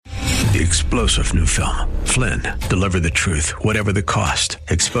the explosive new film, Flynn, Deliver the Truth, Whatever the Cost,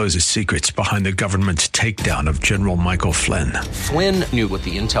 exposes secrets behind the government's takedown of General Michael Flynn. Flynn knew what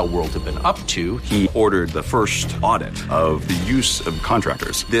the intel world had been up to. He ordered the first audit of the use of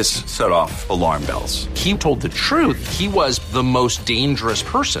contractors. This set off alarm bells. He told the truth. He was the most dangerous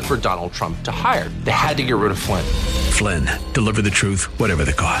person for Donald Trump to hire. They had to get rid of Flynn. Flynn, Deliver the Truth, Whatever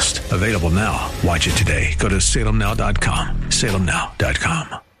the Cost. Available now. Watch it today. Go to salemnow.com.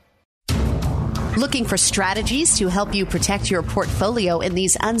 salemnow.com. Looking for strategies to help you protect your portfolio in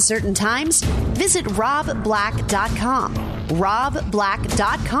these uncertain times? Visit robblack.com.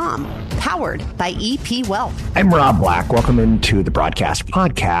 robblack.com. Powered by EP Wealth. I'm Rob Black. Welcome into the Broadcast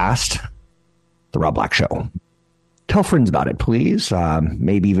Podcast, The Rob Black Show. Tell friends about it, please.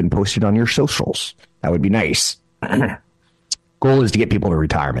 Maybe even post it on your socials. That would be nice. Goal is to get people to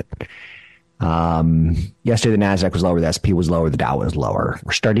retirement. Yesterday, the NASDAQ was lower, the SP was lower, the Dow was lower.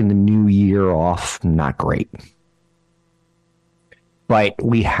 We're starting the new year off not great. But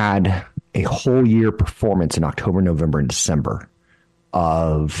we had a whole year performance in October, November, and December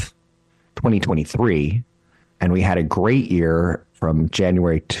of 2023. And we had a great year from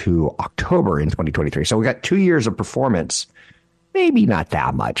January to October in 2023. So we got 2 years of performance. Maybe not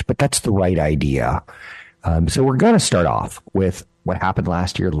that much, but that's the right idea. So we're going to start off with what happened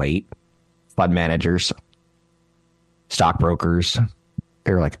last year late. Fund managers, stockbrokers,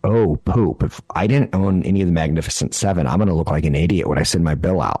 they're like, oh, poop. If I didn't own any of the Magnificent Seven, I'm going to look like an idiot when I send my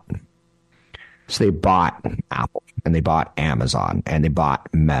bill out. So they bought Apple, and they bought Amazon, and they bought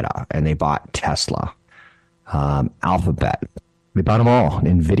Meta, and they bought Tesla, Alphabet. They bought them all,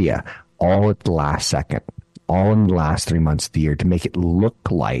 NVIDIA, all at the last second, all in the last 3 months of the year to make it look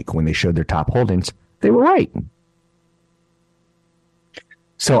like when they showed their top holdings, they were right.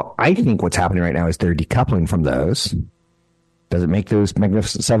 So I think what's happening right now is they're decoupling from those. Does it make those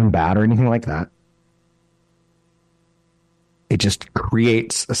Magnificent Seven bad or anything like that? It just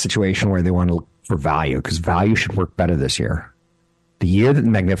creates a situation where they want to look for value because value should work better this year. The year that the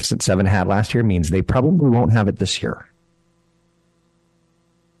Magnificent Seven had last year means they probably won't have it this year.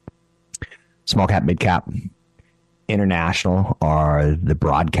 Small cap, mid cap, international are the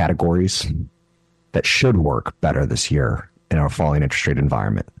broad categories that should work better this year in our falling interest rate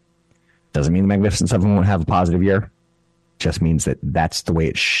environment. Doesn't mean the Magnificent Seven won't have a positive year. Just means that that's the way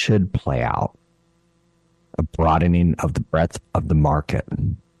it should play out. A broadening of the breadth of the market.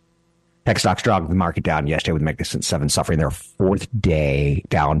 Tech stocks dragged the market down yesterday with the Magnificent Seven suffering their fourth day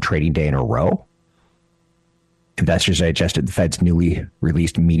down trading day in a row. Investors digested the Fed's newly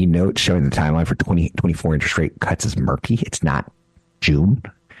released meeting notes showing the timeline for 2024 interest rate cuts is murky. It's not June.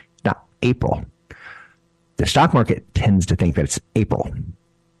 It's not April. The stock market tends to think that it's April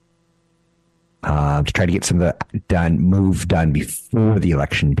to try to get some of the move done before the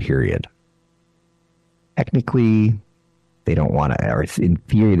election period. Technically, they don't want to, or in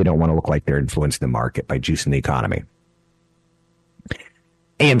theory, they don't want to look like they're influencing the market by juicing the economy.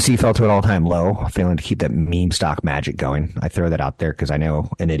 AMC fell to an all-time low, failing to keep that meme stock magic going. I throw that out there because I know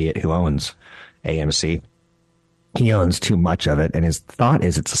an idiot who owns AMC. He owns too much of it, and his thought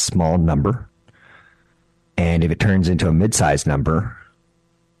is it's a small number. And if it turns into a mid-sized number,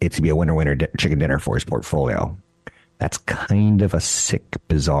 it's to be a winner chicken dinner for his portfolio. That's kind of a sick,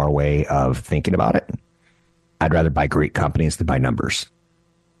 bizarre way of thinking about it. I'd rather buy great companies than buy numbers.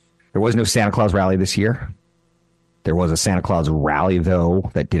 There was no Santa Claus rally this year. There was a Santa Claus rally,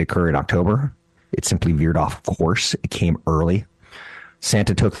 though, that did occur in October. It simply veered off course. It came early.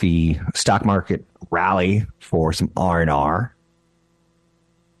 Santa took the stock market rally for some R&R.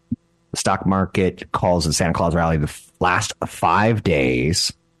 The stock market calls the Santa Claus rally the last 5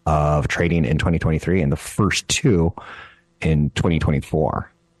 days of trading in 2023 and the first 2 in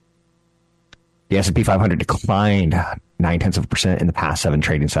 2024. The S&P 500 declined 0.9% in the past 7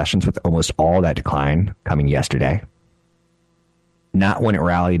 trading sessions, with almost all that decline coming yesterday. Not when it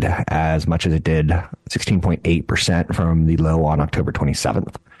rallied as much as it did, 16.8% from the low on October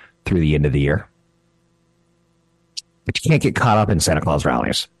 27th through the end of the year. But you can't get caught up in Santa Claus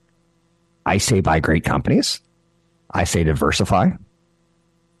rallies. I say buy great companies. I say diversify.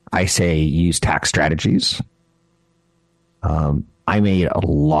 I say use tax strategies. I made a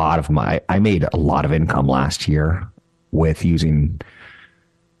lot of income last year with using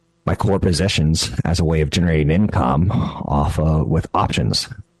my core positions as a way of generating income with options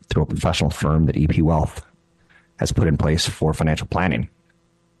through a professional firm that EP Wealth has put in place for financial planning.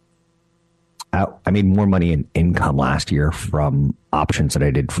 I made more money in income last year from options than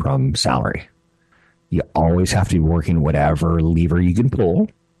I did from salary. You always have to be working whatever lever you can pull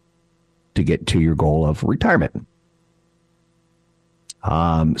to get to your goal of retirement.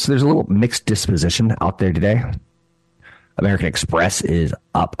 So there's a little mixed disposition out there today. American Express is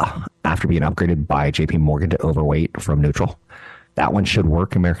up after being upgraded by JP Morgan to overweight from neutral. That one should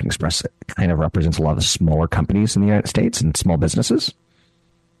work. American Express kind of represents a lot of smaller companies in the United States and small businesses.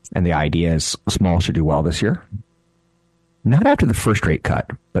 And the idea is small should do well this year. Not after the first rate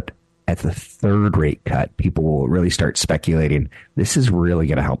cut, but at the third rate cut, people will really start speculating this is really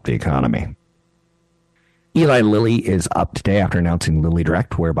going to help the economy. Eli Lilly is up today after announcing Lilly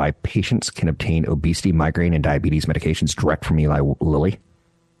Direct, whereby patients can obtain obesity, migraine, and diabetes medications direct from Eli Lilly.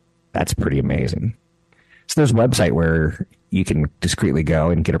 That's pretty amazing. So there's a website where you can discreetly go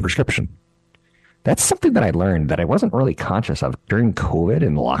and get a prescription. That's something that I learned that I wasn't really conscious of during COVID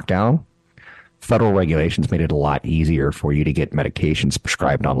and lockdown. Federal regulations made it a lot easier for you to get medications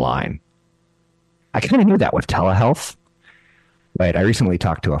prescribed online. I kind of knew that with telehealth. But I recently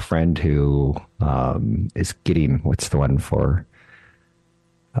talked to a friend who is getting, what's the one for?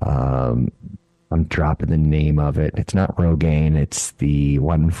 I'm dropping the name of it. It's not Rogaine. It's the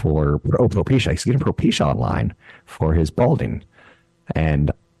one for Propecia. He's getting Propecia online for his balding.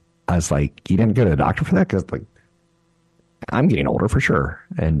 And I was like, you didn't go to the doctor for that? Because like, I'm getting older for sure.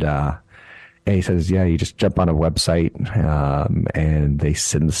 And he says, yeah, you just jump on a website and they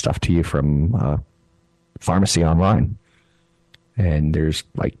send the stuff to you from pharmacy online. And there's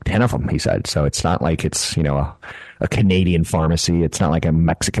like 10 of them, he said. So it's not like it's, a Canadian pharmacy. It's not like a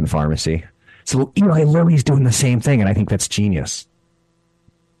Mexican pharmacy. So Eli Lilly's doing the same thing. And I think that's genius.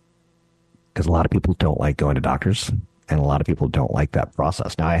 Because a lot of people don't like going to doctors. And a lot of people don't like that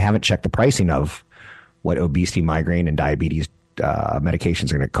process. Now, I haven't checked the pricing of what obesity, migraine, and diabetes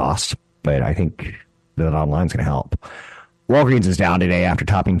medications are going to cost. But I think that online is going to help. Walgreens is down today after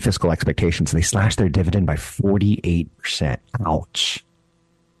topping fiscal expectations. They slashed their dividend by 48%. Ouch.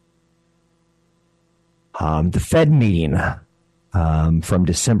 The Fed meeting from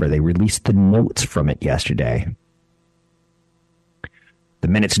December, they released the notes from it yesterday. The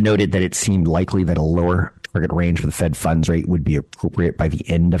minutes noted that it seemed likely that a lower target range for the Fed funds rate would be appropriate by the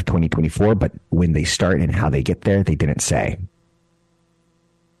end of 2024, but when they start and how they get there, they didn't say.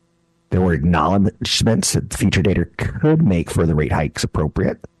 There were acknowledgments that the future data could make further rate hikes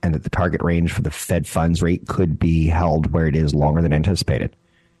appropriate and that the target range for the Fed funds rate could be held where it is longer than anticipated.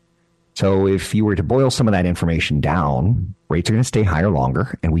 So if you were to boil some of that information down, rates are going to stay higher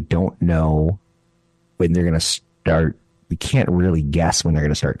longer, and we don't know when they're going to start. We can't really guess when they're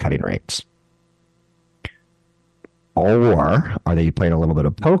going to start cutting rates. Or are they playing a little bit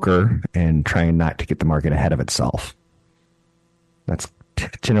of poker and trying not to get the market ahead of itself? That's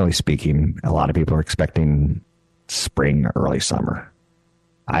generally speaking, a lot of people are expecting spring, early summer.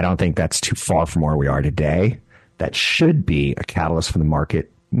 I don't think that's too far from where we are today. That should be a catalyst for the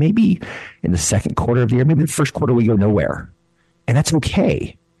market. Maybe in the second quarter of the year, maybe the first quarter we go nowhere. And that's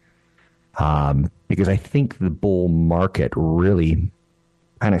okay. Because I think the bull market really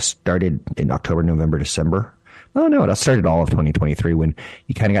kind of started in October, November, December. Oh, no, it started all of 2023 when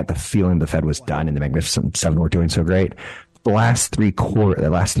you kind of got the feeling the Fed was done and the Magnificent Seven were doing so great. The last 3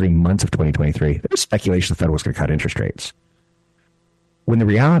 months of 2023, there was speculation the Fed was going to cut interest rates. When the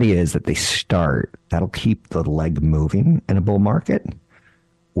reality is that they start, that'll keep the leg moving in a bull market.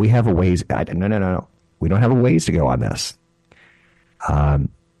 We have a ways. No. We don't have a ways to go on this.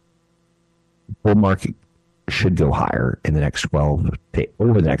 Bull market should go higher in the next over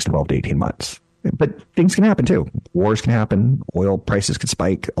the next 12 to 18 months. But things can happen too. Wars can happen. Oil prices can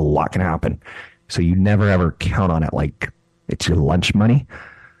spike. A lot can happen. So you never ever count on it like it's your lunch money.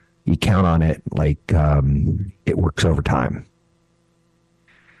 You count on it like it works over time.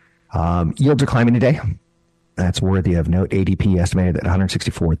 Yields are climbing today. That's worthy of note. ADP estimated that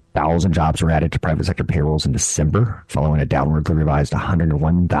 164,000 jobs were added to private sector payrolls in December, following a downwardly revised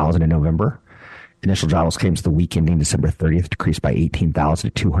 101,000 in November. Initial jobless claims the week ending December 30th decreased by 18,000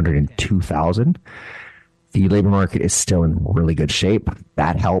 to 202,000. The labor market is still in really good shape.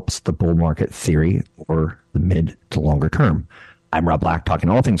 That helps the bull market theory for the mid to longer term. I'm Rob Black, talking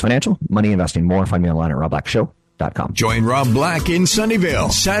all things financial, money, investing, more. Find me online at robblackshow.com. Join Rob Black in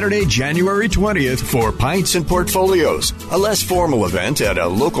Sunnyvale, Saturday, January 20th for Pints and Portfolios, a less formal event at a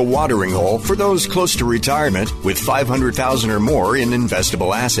local watering hole for those close to retirement with $500,000 or more in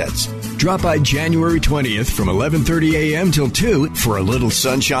investable assets. Drop by January 20th from 11:30 a.m. till 2 for a little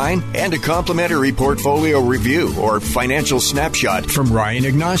sunshine and a complimentary portfolio review or financial snapshot from Ryan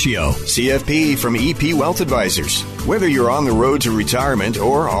Ignacio, CFP from EP Wealth Advisors. Whether you're on the road to retirement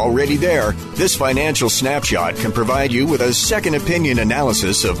or already there, this financial snapshot can provide you with a second opinion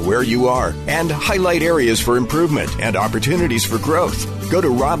analysis of where you are and highlight areas for improvement and opportunities for growth. Go to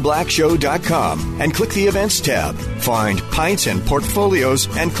robblackshow.com and click the Events tab. Find Pints and Portfolios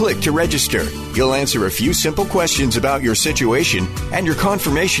and click to register. You'll answer a few simple questions about your situation, and your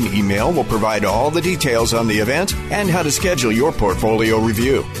confirmation email will provide all the details on the event and how to schedule your portfolio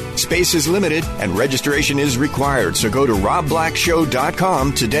review. Space is limited and registration is required, so go to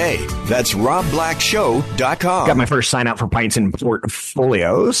robblackshow.com today. That's robblackshow.com. Got my first sign up for Pints and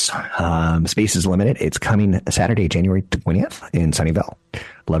Portfolios. Space is limited. It's coming Saturday, January 20th in Sunnyvale,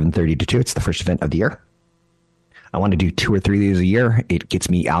 11:30 to 2. It's the first event of the year. I want to do 2 or 3 of these a year. It gets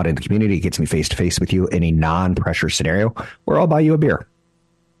me out in the community. It gets me face to face with you in a non-pressure scenario where I'll buy you a beer,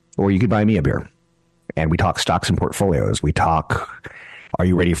 or you could buy me a beer. And we talk stocks and portfolios. We talk, are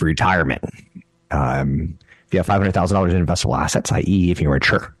you ready for retirement? If you have $500,000 in investable assets, i.e. if you're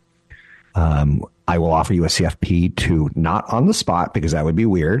mature, I will offer you a CFP to, not on the spot because that would be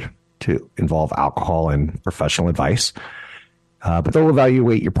weird, to involve alcohol and professional advice. But they'll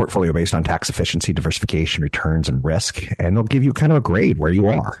evaluate your portfolio based on tax efficiency, diversification, returns, and risk. And they'll give you kind of a grade where you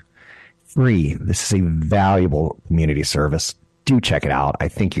are. Free. This is a valuable community service. Do check it out. I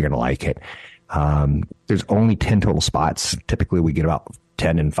think you're going to like it. There's only 10 total spots. Typically, we get about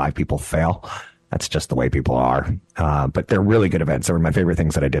 10 and 5 people fail. That's just the way people are. But they're really good events. They were my favorite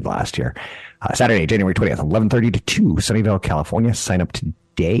things that I did last year. Saturday, January 20th, 11:30 to 2, Sunnyvale, California. Sign up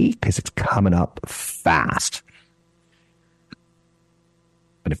today because it's coming up fast.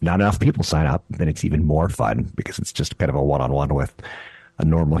 But if not enough people sign up, then it's even more fun because it's just kind of a one-on-one with a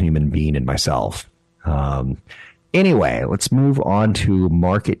normal human being and myself. Anyway, let's move on to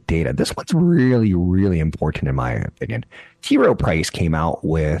market data. This one's really, really important in my opinion. T. Rowe Price came out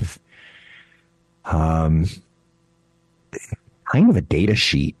with kind of a data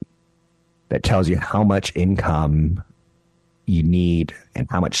sheet that tells you how much income you need and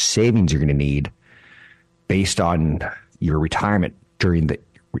how much savings you're going to need based on your retirement during the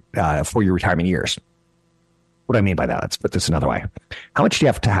for your retirement years. What do I mean by that? Let's put this another way. How much do you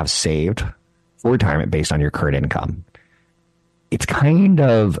have to have saved for retirement based on your current income? It's kind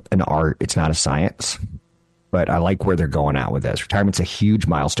of an art. It's not a science, but I like where they're going out with this. Retirement's a huge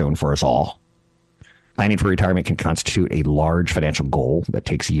milestone for us all. Planning for retirement can constitute a large financial goal that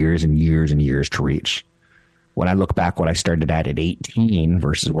takes years and years and years to reach. When I look back what I started at 18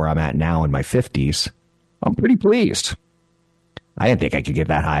 versus where I'm at now in my 50s, I'm pretty pleased. I didn't think I could get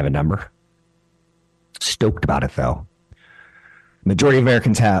that high of a number. Stoked about it, though. Majority of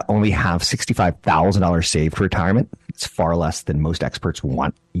Americans only have $65,000 saved for retirement. It's far less than most experts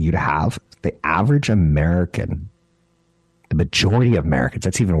want you to have. The average American, the majority of Americans,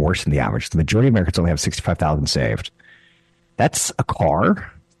 that's even worse than the average. The majority of Americans only have $65,000 saved. That's a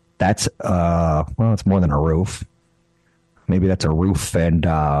car. That's, well, it's more than a roof. Maybe that's a roof and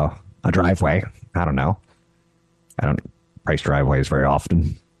a driveway. I don't know. I don't price driveways very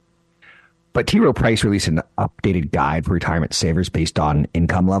often. But T. Rowe Price released an updated guide for retirement savers based on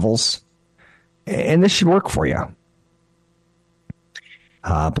income levels. And this should work for you.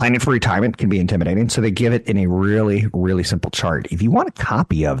 Planning for retirement can be intimidating, so they give it in a really, really simple chart. If you want a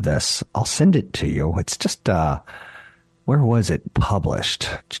copy of this, I'll send it to you. It's just, where was it published?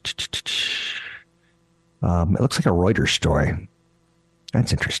 It looks like a Reuters story.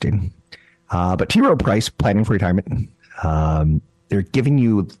 That's interesting. But T. Rowe Price, Planning for Retirement, they're giving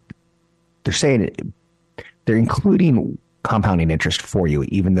you, they're saying they're including compounding interest for you,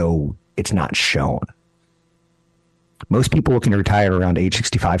 even though it's not shown. Most people looking to retire around age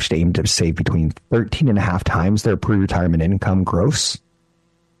 65 should aim to save between 13.5 times their pre-retirement income gross.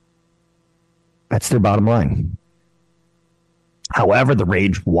 That's their bottom line. However, the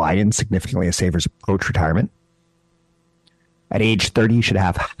range widens significantly as savers approach retirement. At age 30, you should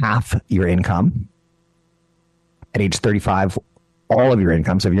have half your income. At age 35, all of your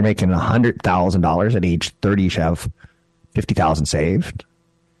income. So if you're making $100,000 at age 30, you should have $50,000 saved.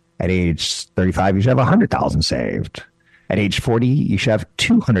 At age 35, you should have $100,000 saved. At age 40, you should have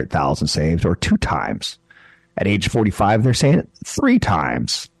 $200,000 saved, or 2 times. At age 45, they're saying 3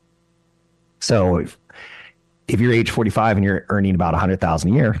 times. So if you're age 45 and you're earning about $100,000 a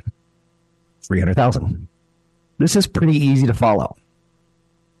year, $300,000. This is pretty easy to follow.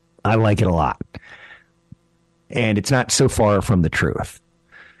 I like it a lot. And it's not so far from the truth.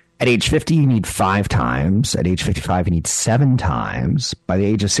 At age 50, you need 5 times. At age 55, you need 7 times. By the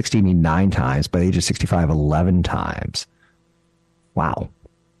age of 60, you need 9 times. By the age of 65, 11 times. Wow.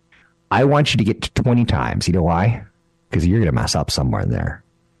 I want you to get to 20 times. You know why? Because you're going to mess up somewhere in there.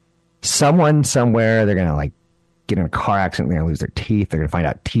 Someone somewhere, they're going to get in a car accident, they're going to lose their teeth. They're going to find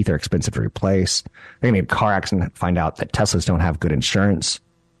out teeth are expensive to replace. They're going to get in a car accident and find out that Teslas don't have good insurance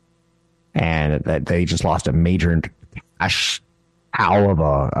and that they just lost a major cash cow of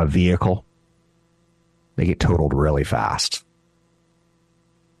a vehicle, they get totaled really fast.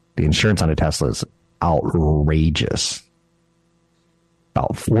 The insurance on a Tesla is outrageous.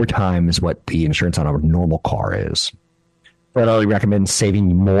 About 4 times what the insurance on a normal car is. But I recommend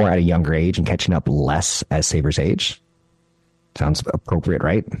saving more at a younger age and catching up less as savers age. Sounds appropriate,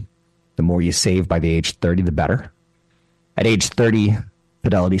 right? The more you save by the age 30, the better. At age 30,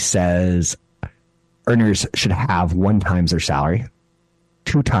 Fidelity says earners should have 1 times their salary,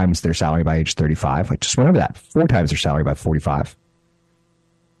 2 times their salary by age 35. I just went over that. 4 times their salary by 45.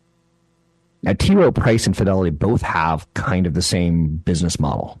 Now, T. Rowe Price and Fidelity both have kind of the same business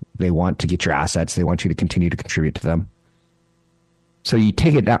model. They want to get your assets. They want you to continue to contribute to them. So you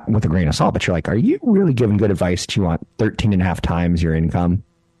take it with a grain of salt, but you're like, are you really giving good advice? Do you want 13.5 times your income?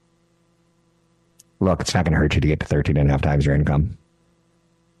 Look, it's not going to hurt you to get to 13.5 times your income.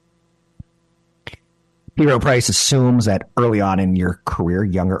 T. Rowe Price assumes that early on in your career,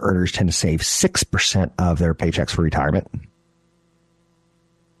 younger earners tend to save 6% of their paychecks for retirement,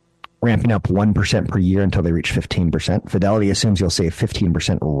 ramping up 1% per year until they reach 15%. Fidelity assumes you'll save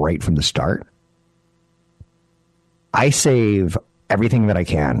 15% right from the start. I save everything that I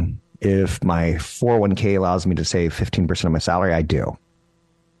can. If my 401k allows me to save 15% of my salary, I do.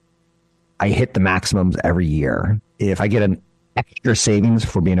 I hit the maximums every year. If I get an extra savings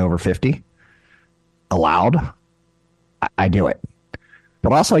for being over 50 allowed, I do it.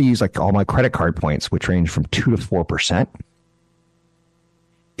 But also I use like all my credit card points, which range from 2 to 4%.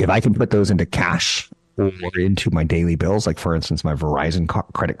 If I can put those into cash or into my daily bills, like for instance, my Verizon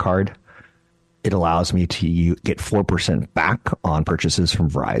credit card, it allows me to get 4% back on purchases from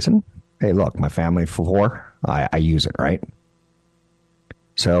Verizon. Hey, look, my family of 4, I use it, right?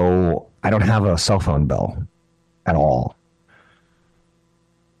 So I don't have a cell phone bill at all.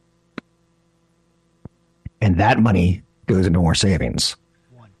 And that money goes into more savings.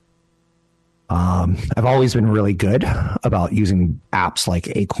 I've always been really good about using apps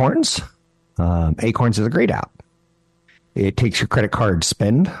like Acorns. Acorns is a great app. It takes your credit card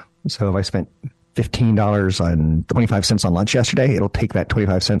spend. So if I spent $15 and 25 cents on lunch yesterday, it'll take that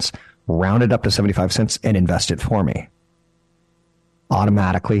 25 cents, round it up to 75 cents, and invest it for me.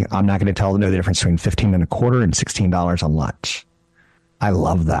 Automatically, I'm not going to know the difference between $15.25 and $16 on lunch. I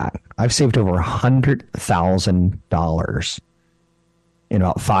love that. I've saved over $100,000 in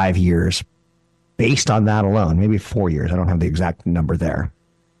about 5 years based on that alone, maybe 4 years. I don't have the exact number there.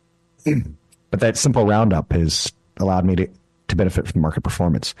 But that simple roundup has allowed me to benefit from market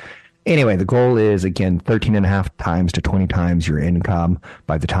performance. Anyway, the goal is, again, 13.5 times to 20 times your income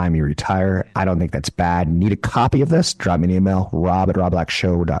by the time you retire. I don't think that's bad. Need a copy of this? Drop me an email,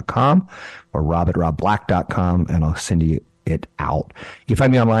 rob@robblackshow.com or rob@robblack.com, and I'll send you it out. You can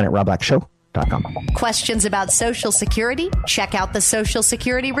find me online at robblackshow.com. Questions about Social Security? Check out the Social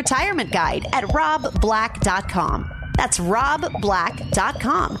Security Retirement Guide at robblack.com. That's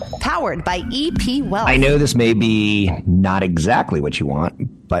robblack.com, powered by EP Wealth. I know this may be not exactly what you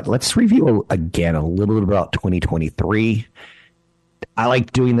want, but let's review again a little bit about 2023. I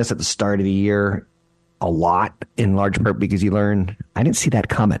like doing this at the start of the year a lot, in large part because you learn, I didn't see that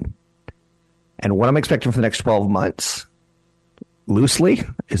coming. And what I'm expecting for the next 12 months, loosely,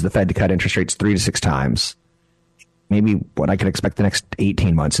 is the Fed to cut interest rates 3 to 6 times. Maybe what I can expect the next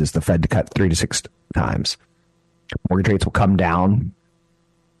 18 months is the Fed to cut 3 to 6 times. Mortgage rates will come down.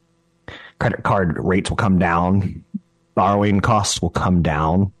 Credit card rates will come down. Borrowing costs will come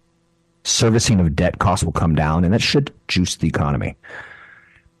down. Servicing of debt costs will come down, and that should juice the economy.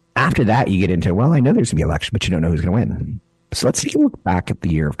 After that, you get into, well, I know there's going to be an election, but you don't know who's going to win. So let's take a look back at the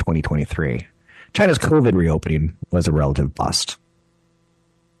year of 2023. China's COVID reopening was a relative bust.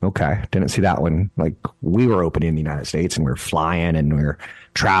 Okay, didn't see that one. Like, we were opening in the United States, and we were flying, and we were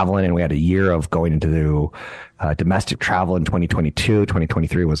traveling, and we had a year of going into the domestic travel in 2022.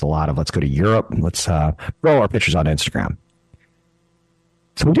 2023 was a lot of let's go to Europe. Let's roll our pictures on Instagram.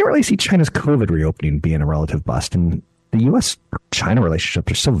 So we didn't really see China's COVID reopening being a relative bust. And the U.S.-China relationship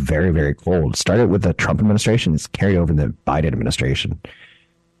is still very, very cold. It started with the Trump administration. It's carried over in the Biden administration.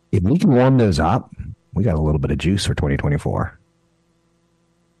 If we can warm those up, we got a little bit of juice for 2024.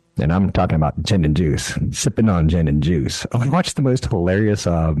 And I'm talking about gin and juice, sipping on gin and juice. Oh, I watched the most hilarious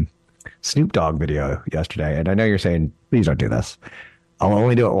Snoop Dogg video yesterday. And I know you're saying, please don't do this. I'll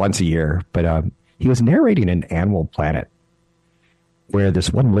only do it once a year. But he was narrating an Animal Planet where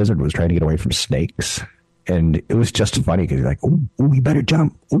this one lizard was trying to get away from snakes. And it was just funny because he's like, ooh, you better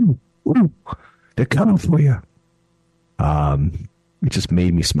jump. Ooh, they're coming for you. It just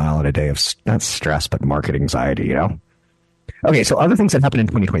made me smile on a day of not stress, but market anxiety, you know? Okay, so other things that happened in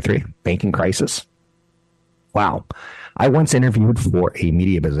 2023, banking crisis. Wow. I once interviewed for a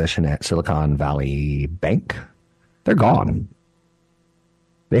media position at Silicon Valley Bank. They're gone.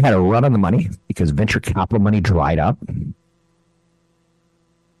 They had a run on the money because venture capital money dried up.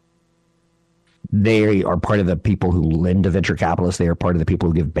 They are part of the people who lend to venture capitalists. They are part of the people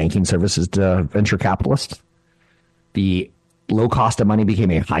who give banking services to venture capitalists. The low cost of money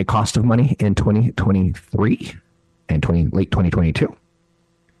became a high cost of money in 2023 and late 2022,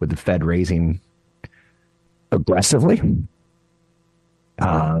 with the Fed raising aggressively.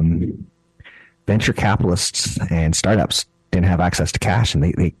 Venture capitalists and startups didn't have access to cash, and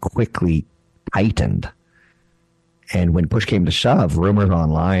they quickly tightened. And when push came to shove, rumors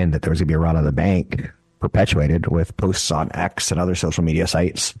online that there was going to be a run on the bank perpetuated with posts on X and other social media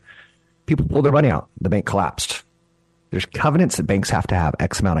sites. People pulled their money out. The bank collapsed. There's covenants that banks have to have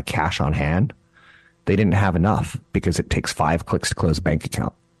X amount of cash on hand. They didn't have enough because it takes 5 clicks to close a bank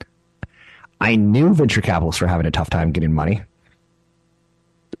account. I knew venture capitalists were having a tough time getting money.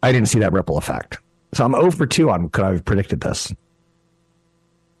 I didn't see that ripple effect. So I'm 0 for 2 on could I have predicted this.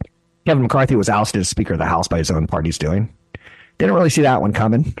 Kevin McCarthy was ousted as Speaker of the House by his own party's doing. Didn't really see that one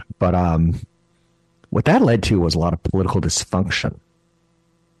coming, but what that led to was a lot of political dysfunction.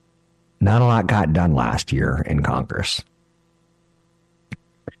 Not a lot got done last year in Congress.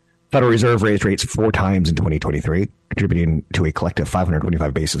 Federal Reserve raised rates 4 times in 2023, contributing to a collective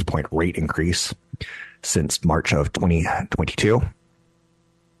 525 basis point rate increase since March of 2022.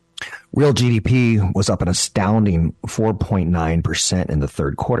 Real GDP was up an astounding 4.9% in the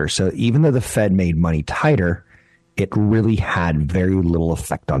third quarter. So even though the Fed made money tighter, it really had very little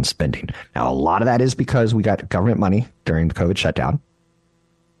effect on spending. Now, a lot of that is because we got government money during the COVID shutdown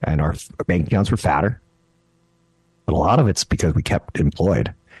and our bank accounts were fatter. But a lot of it's because we kept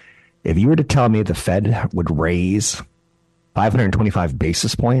employed. If you were to tell me the Fed would raise 525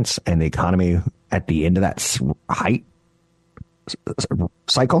 basis points and the economy at the end of that height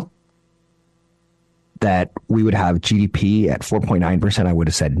cycle, that we would have GDP at 4.9%, I would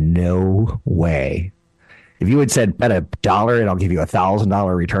have said, no way. If you had said, bet $1 and I'll give you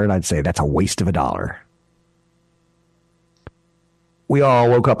 $1,000 return, I'd say that's a waste of $1. We all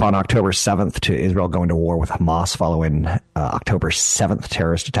woke up on October 7th to Israel going to war with Hamas following October 7th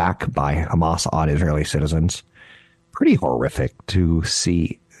terrorist attack by Hamas on Israeli citizens. Pretty horrific to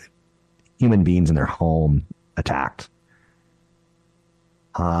see human beings in their home attacked.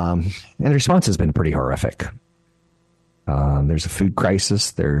 And the response has been pretty horrific. There's a food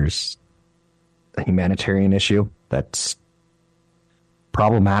crisis. There's a humanitarian issue that's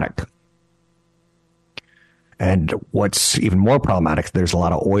problematic. And what's even more problematic, there's a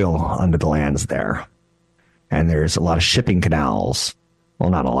lot of oil under the lands there. And there's a lot of shipping canals. Well,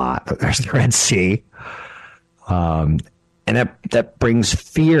 not a lot, but there's the Red Sea. And that brings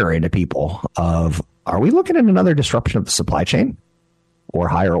fear into people of, are we looking at another disruption of the supply chain? Or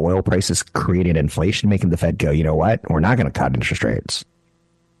higher oil prices creating inflation, making the Fed go, you know what? We're not going to cut interest rates.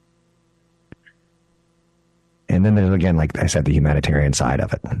 And then there's, again, like I said, the humanitarian side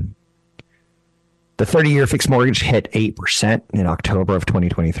of it. The 30-year fixed mortgage hit 8% in October of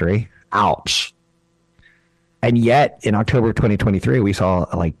 2023. Ouch. And yet, in October of 2023, we saw,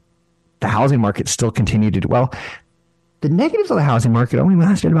 like, the housing market still continued to do well. The negatives of the housing market only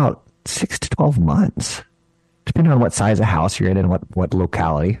lasted about 6 to 12 months. Depending on what size of house you're in and what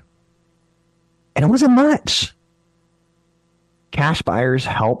locality. And it wasn't much. Cash buyers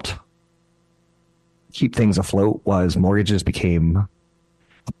helped keep things afloat as mortgages became a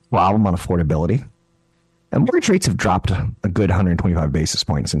problem on affordability. And mortgage rates have dropped a good 125 basis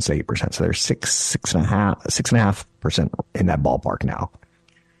points since 8%. So they're 6.5% in that ballpark now.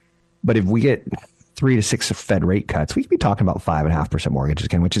 But if we get 3 to 6 Fed rate cuts, we could be talking about 5.5% mortgages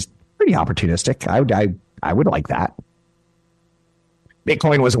again, which is pretty opportunistic. I would like that.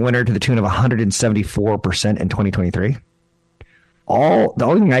 Bitcoin was a winner to the tune of 174% in 2023. The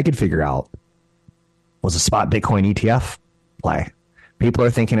only thing I could figure out was a spot Bitcoin ETF play. People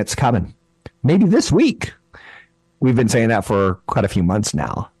are thinking it's coming. Maybe this week. We've been saying that for quite a few months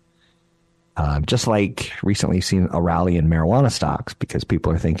now. Just like recently seen a rally in marijuana stocks because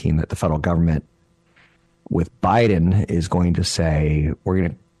people are thinking that the federal government with Biden is going to say, we're going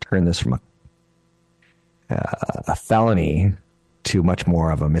to turn this from a felony to much more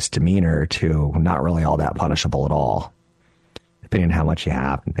of a misdemeanor to not really all that punishable at all, depending on how much you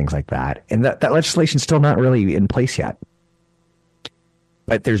have and things like that. And that legislation's still not really in place yet.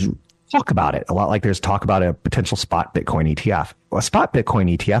 But there's talk about it, a lot like there's talk about a potential spot Bitcoin ETF. Well, a spot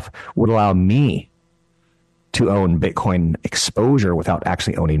Bitcoin ETF would allow me to own Bitcoin exposure without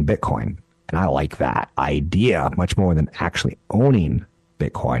actually owning Bitcoin. And I like that idea much more than actually owning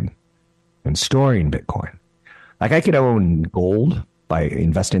Bitcoin and storing Bitcoin. Like I could own gold by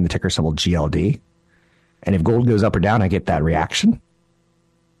investing in the ticker symbol GLD. And if gold goes up or down, I get that reaction.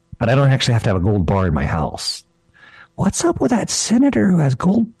 But I don't actually have to have a gold bar in my house. What's up with that senator who has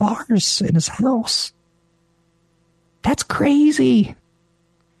gold bars in his house? That's crazy.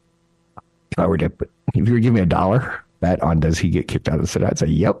 If you were giving me $1 bet on does he get kicked out of the Senate, I'd say,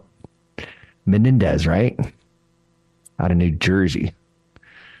 yep. Menendez, right? Out of New Jersey.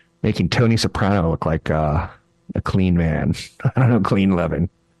 Making Tony Soprano look like a clean man. I don't know, clean living.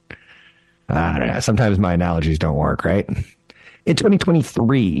 I don't know. Sometimes my analogies don't work, right? In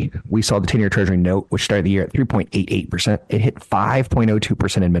 2023, we saw the 10-year Treasury note, which started the year at 3.88%. It hit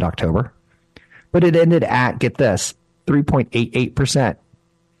 5.02% in mid-October. But it ended at, get this, 3.88%.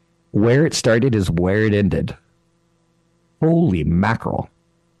 Where it started is where it ended. Holy mackerel.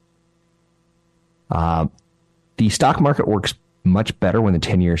 The stock market works much better when the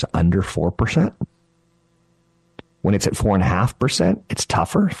 10-year is under 4%. When it's at 4.5%, it's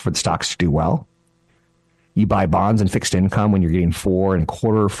tougher for the stocks to do well. You buy bonds and fixed income when you're getting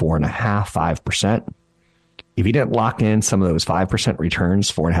 4.25%, 4.5%, 5%. If you didn't lock in some of those 5%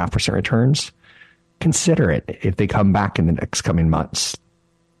 returns, 4.5% returns, consider it if they come back in the next coming months.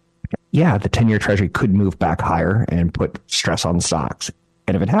 Yeah, the 10-year Treasury could move back higher and put stress on stocks.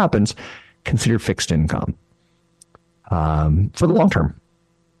 And if it happens, consider fixed income for the long term.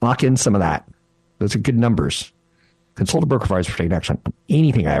 Lock in some of that. Those are good numbers. Consult a broker advisor for taking action on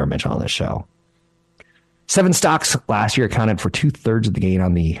anything I ever mentioned on this show. 7 stocks last year accounted for 2/3 of the gain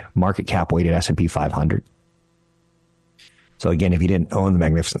on the market cap weighted S&P 500. So again, if you didn't own the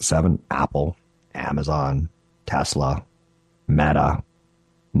Magnificent Seven, Apple, Amazon, Tesla, Meta,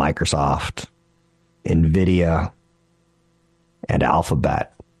 Microsoft, Nvidia, and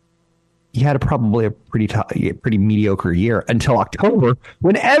Alphabet, you had probably a pretty mediocre year until October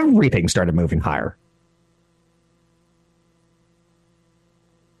when everything started moving higher.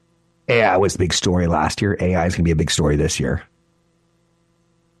 AI was the big story last year. AI is going to be a big story this year.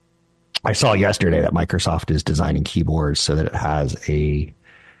 I saw yesterday that Microsoft is designing keyboards so that it has a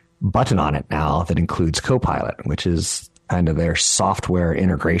button on it now that includes Copilot, which is kind of their software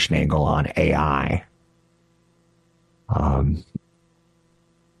integration angle on AI. So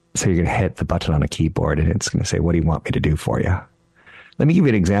you're going to hit the button on a keyboard and it's going to say, what do you want me to do for you? Let me give you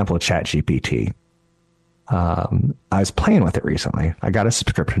an example of ChatGPT. I was playing with it recently. I got a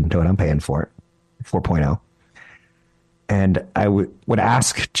subscription to it. I'm paying for it, 4.0. And I would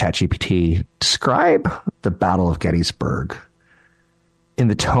ask ChatGPT, describe the Battle of Gettysburg in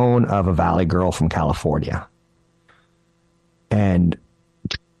the tone of a Valley girl from California. And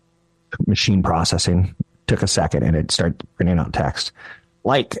machine processing took a second and it started printing out text.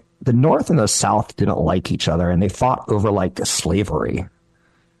 Like the North and the South didn't like each other and they fought over like slavery.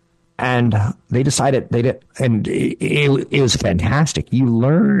 And they decided they did, and it was fantastic. You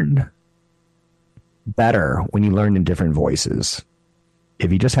learn better when you learn in different voices.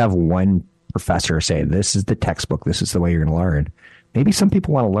 If you just have one professor say, this is the textbook, this is the way you're going to learn. Maybe some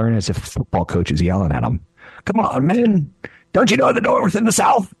people want to learn as if a football coach is yelling at them. Come on, man. Don't you know the North and the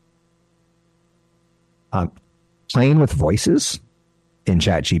South? Playing with voices in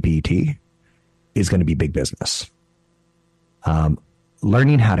ChatGPT is going to be big business.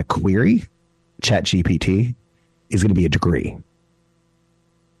 Learning how to query ChatGPT is going to be a degree.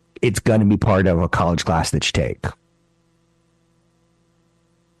 It's going to be part of a college class that you take.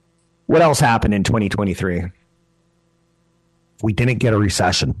 What else happened in 2023? We didn't get a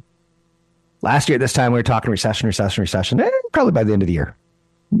recession. Last year at this time, we were talking recession. Probably by the end of the year.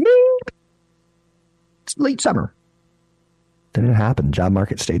 It's late summer. Didn't happen. Job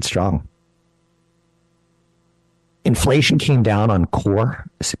market stayed strong. Inflation came down on core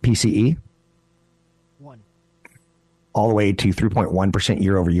PCE all the way to 3.1%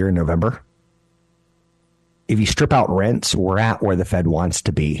 year over year in November. If you strip out rents, we're at where the Fed wants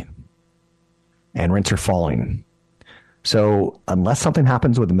to be. And rents are falling. So unless something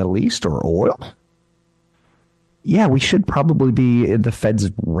happens with the Middle East or oil, yeah, we should probably be in the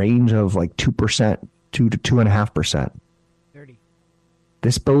Fed's range of like 2%, 2 to 2.5%.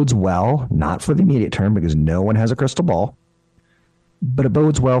 This bodes well, not for the immediate term because no one has a crystal ball, but it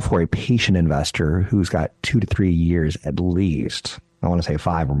bodes well for a patient investor who's got 2 to 3 years at least. I want to say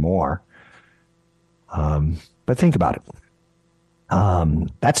 5 or more. But think about it.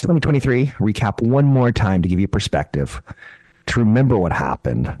 That's 2023. Recap one more time to give you perspective, to remember what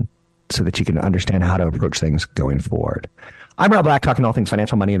happened so that you can understand how to approach things going forward. I'm Rob Black, talking all things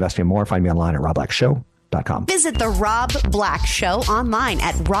financial, money, investing, and more. Find me online at Rob Black Show. RobBlack.com. Visit The Rob Black Show online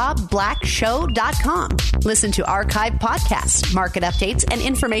at RobBlackShow.com. Listen to archived podcasts, market updates, and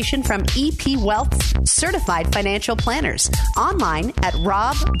information from EP Wealth's certified financial planners online at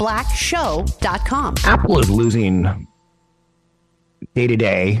RobBlackShow.com. Apple is losing day to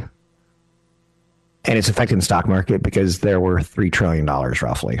day, and it's affecting the stock market because they're worth $3 trillion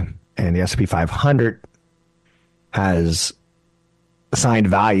roughly. And the S&P 500 has assigned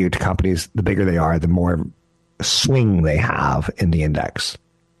value to companies. The bigger they are, the more swing they have in the index.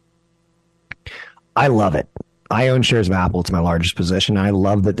 I love it. I own shares of Apple. It's my largest position. I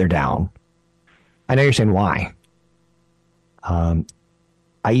love that they're down. I know you're saying why. I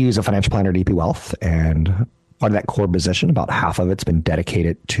use a financial planner at EP Wealth, and part of that core position, about half of it's been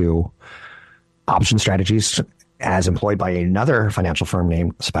dedicated to option strategies as employed by another financial firm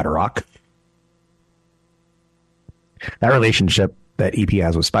named SpiderRock. That relationship that EP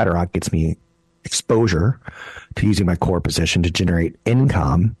has with SpiderRock gets me exposure to using my core position to generate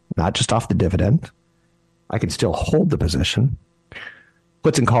income, not just off the dividend. I can still hold the position.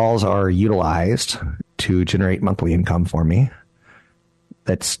 Puts and calls are utilized to generate monthly income for me.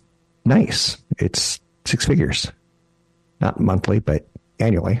 That's nice. It's 6 figures, not monthly, but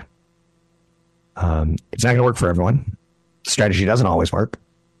annually. It's not going to work for everyone. Strategy doesn't always work.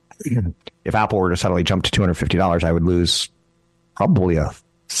 If Apple were to suddenly jump to $250, I would lose probably a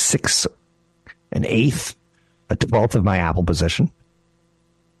 6th, an 8th, a 12th of my Apple position.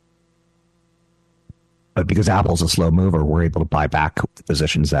 But because Apple's a slow mover, we're able to buy back the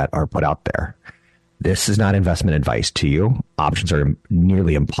positions that are put out there. This is not investment advice to you. Options are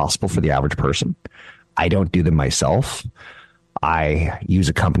nearly impossible for the average person. I don't do them myself. I use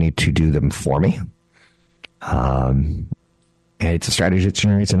a company to do them for me. And it's a strategy that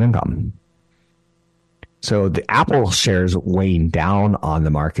generates an income. So the Apple shares weighing down on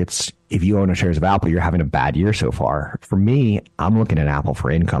the markets. If you own shares of Apple, you're having a bad year so far. For me, I'm looking at Apple for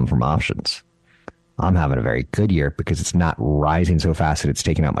income from options. I'm having a very good year because it's not rising so fast that it's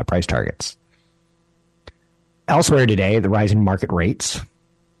taking out my price targets. Elsewhere today, the rising market rates.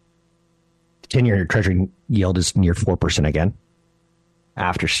 10-year Treasury yield is near 4% again,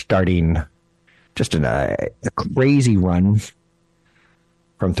 after starting just in a crazy run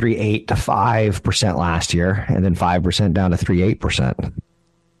from 3.8 to 5% last year, and then 5% down to 3.8%.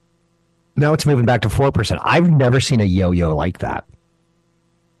 Now it's moving back to 4%. I've never seen a yo-yo like that.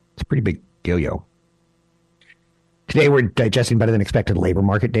 It's a pretty big yo-yo. Today we're digesting better than expected labor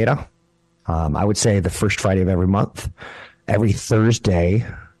market data. I would say the first Friday of every month, every Thursday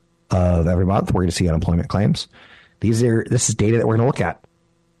of every month, we're going to see unemployment claims. This is data that we're going to look at.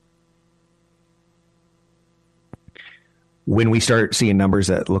 When we start seeing numbers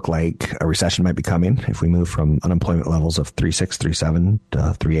that look like a recession might be coming, if we move from unemployment levels of 3.6, 3.7 to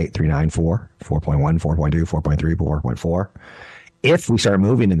 3.8, 3.9, 4, 4.1, 4.2, 4.3, 4.4, if we start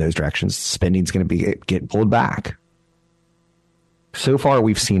moving in those directions, spending's going to get pulled back. So far,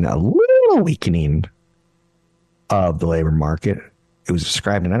 we've seen a little weakening of the labor market. It was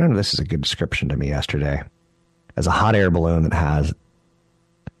described, and I don't know if this is a good description to me yesterday, as a hot air balloon that has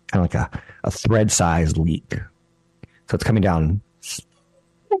kind of like a thread-sized leak. So it's coming down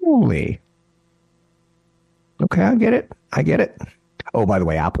slowly. Okay, I get it. Oh, by the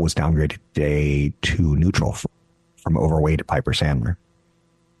way, Apple was downgraded today to neutral from overweight at Piper Sandler.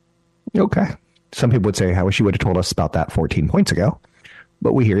 Okay. Some people would say, I wish you would have told us about that 14 points ago.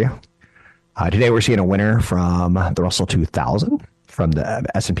 But we hear you. Today we're seeing a winner from the Russell 2000, from the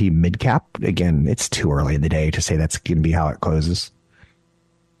S&P mid-cap. Again, it's too early in the day to say that's going to be how it closes.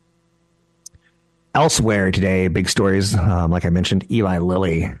 Elsewhere today, big stories. Like I mentioned, Eli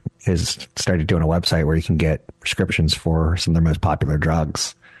Lilly has started doing a website where you can get prescriptions for some of their most popular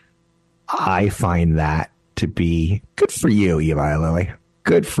drugs. I find that to be good for you, Eli Lilly.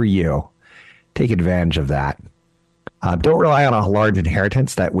 Good for you. Take advantage of that. Don't rely on a large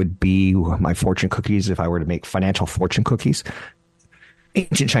inheritance. That would be my fortune cookies if I were to make financial fortune cookies.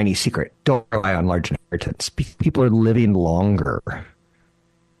 Ancient Chinese secret. Don't rely on large inheritance. People are living longer.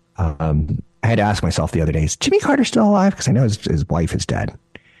 I had to ask myself the other day, is Jimmy Carter still alive? Because I know his wife is dead.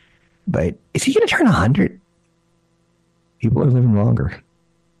 But is he going to turn 100? People are living longer.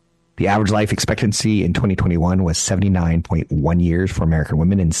 The average life expectancy in 2021 was 79.1 years for American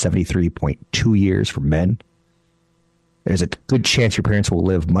women and 73.2 years for men. There's a good chance your parents will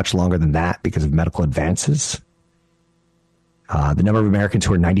live much longer than that because of medical advances. The number of Americans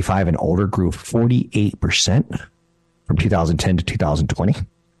who are 95 and older grew 48% from 2010 to 2020.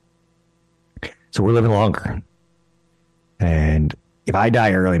 So we're living longer. And if I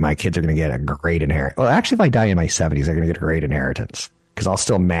die early, my kids are going to get a great inheritance. Well, actually, if I die in my 70s, they're going to get a great inheritance because I'll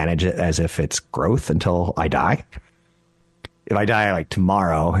still manage it as if it's growth until I die. If I die like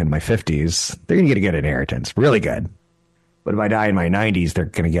tomorrow in my 50s, they're going to get a good inheritance, really good. But if I die in my 90s, they're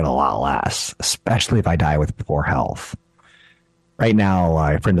going to get a lot less, especially if I die with poor health. Right now,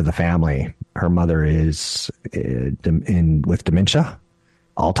 a friend of the family, her mother is with dementia,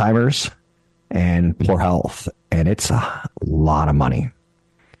 Alzheimer's, and poor health. And it's a lot of money.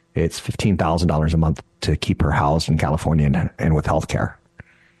 It's $15,000 a month to keep her housed in California and with health care.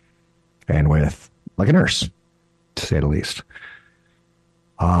 And with like a nurse, to say the least.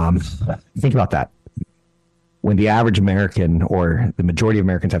 Think about that. When the average American or the majority of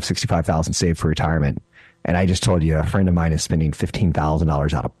Americans have $65,000 saved for retirement, and I just told you a friend of mine is spending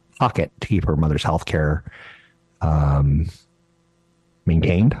 $15,000 out of pocket to keep her mother's health care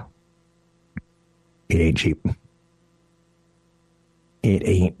maintained, it ain't cheap. It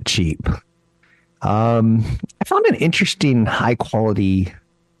ain't cheap. I found an interesting high-quality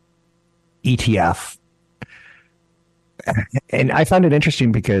ETF. And I found it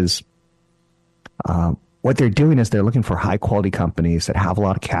interesting because what they're doing is they're looking for high-quality companies that have a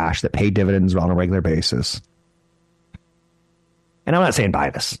lot of cash, that pay dividends on a regular basis. And I'm not saying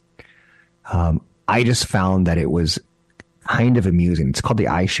buy this. I just found that it was kind of amusing. It's called the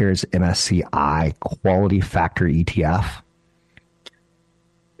iShares MSCI Quality Factor ETF.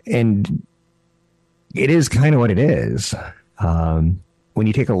 And it is kind of what it is. When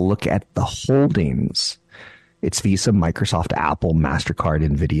you take a look at the holdings, it's Visa, Microsoft, Apple, MasterCard,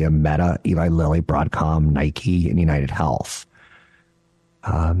 NVIDIA, Meta, Eli Lilly, Broadcom, Nike, and United Health.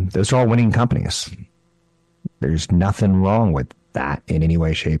 Those are all winning companies. There's nothing wrong with that in any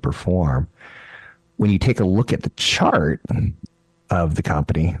way, shape, or form. When you take a look at the chart of the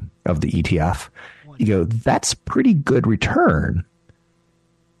company, of the ETF, you go, that's pretty good return.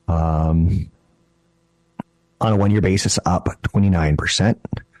 On a 1-year basis, up 29%.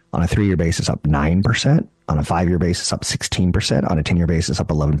 On a 3-year basis, up 9%. On a 5-year basis, up 16%. On a 10-year basis, up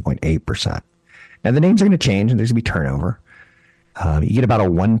 11.8%. Now, the names are going to change, and there's going to be turnover. You get about a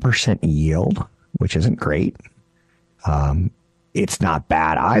 1% yield, which isn't great. It's not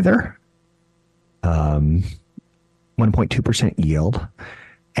bad either. 1.2% yield.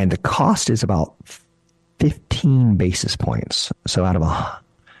 And the cost is about 15 basis points. So out of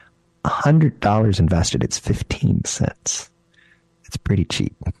 $100 invested, it's 15 cents. It's pretty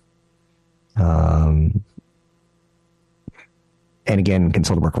cheap. And again,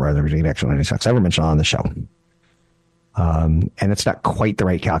 consult work for others. Actually, any stocks ever mentioned on the show. And it's not quite the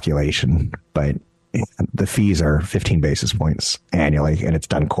right calculation, but the fees are 15 basis points annually, and it's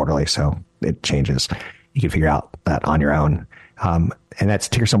done quarterly, so it changes. You can figure out that on your own. And that's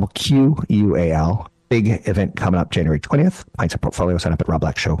ticker symbol QUAL. Big event coming up January 20th. Pints and Portfolio, sign up at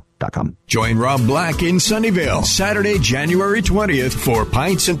robblackshow.com. Join Rob Black in Sunnyvale, Saturday, January 20th for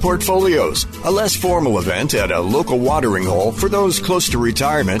Pints and Portfolios, a less formal event at a local watering hole for those close to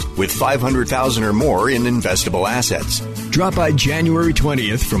retirement with $500,000 or more in investable assets. Drop by January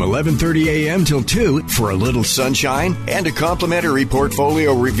 20th from 11:30 a.m. till 2 for a little sunshine and a complimentary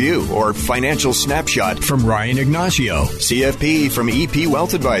portfolio review or financial snapshot from Ryan Ignacio, CFP from EP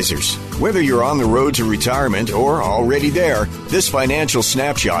Wealth Advisors. Whether you're on the road to retirement or already there, this financial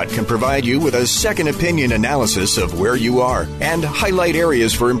snapshot can provide you with a second opinion analysis of where you are and highlight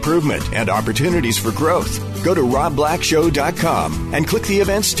areas for improvement and opportunities for growth. Go to robblackshow.com and click the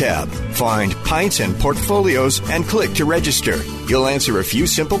Events tab. Find Pints and Portfolios and click to register. You'll answer a few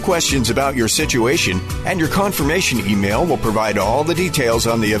simple questions about your situation, and your confirmation email will provide all the details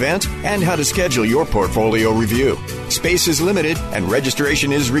on the event and how to schedule your portfolio review. Space is limited and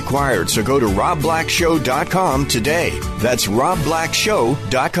registration is required, so go to robblackshow.com today. That's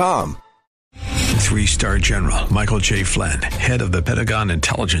robblackshow.com. 3-star General Michael J. Flynn, head of the Pentagon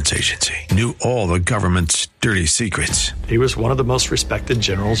Intelligence Agency, knew all the government's dirty secrets. He was one of the most respected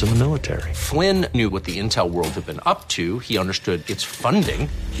generals in the military. Flynn knew what the intel world had been up to. He understood its funding.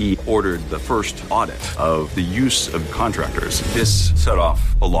 He ordered the first audit of the use of contractors. This set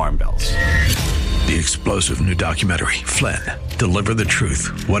off alarm bells. The explosive new documentary, Flynn, Deliver the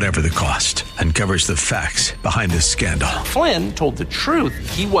Truth, Whatever the Cost, uncovers the facts behind this scandal. Flynn told the truth.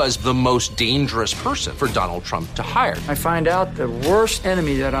 He was the most dangerous person for Donald Trump to hire. I find out the worst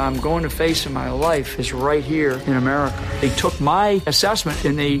enemy that I'm going to face in my life is right here in America. They took my assessment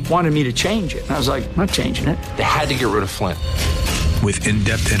and they wanted me to change it. And I was like, I'm not changing it. They had to get rid of Flynn. With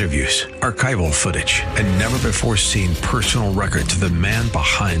in-depth interviews, archival footage, and never-before-seen personal records of the man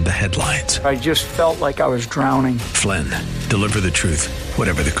behind the headlines. I just felt like I was drowning. Flynn, Deliver the Truth,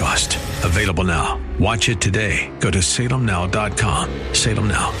 Whatever the Cost. Available now. Watch it today. Go to salemnow.com.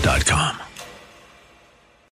 salemnow.com.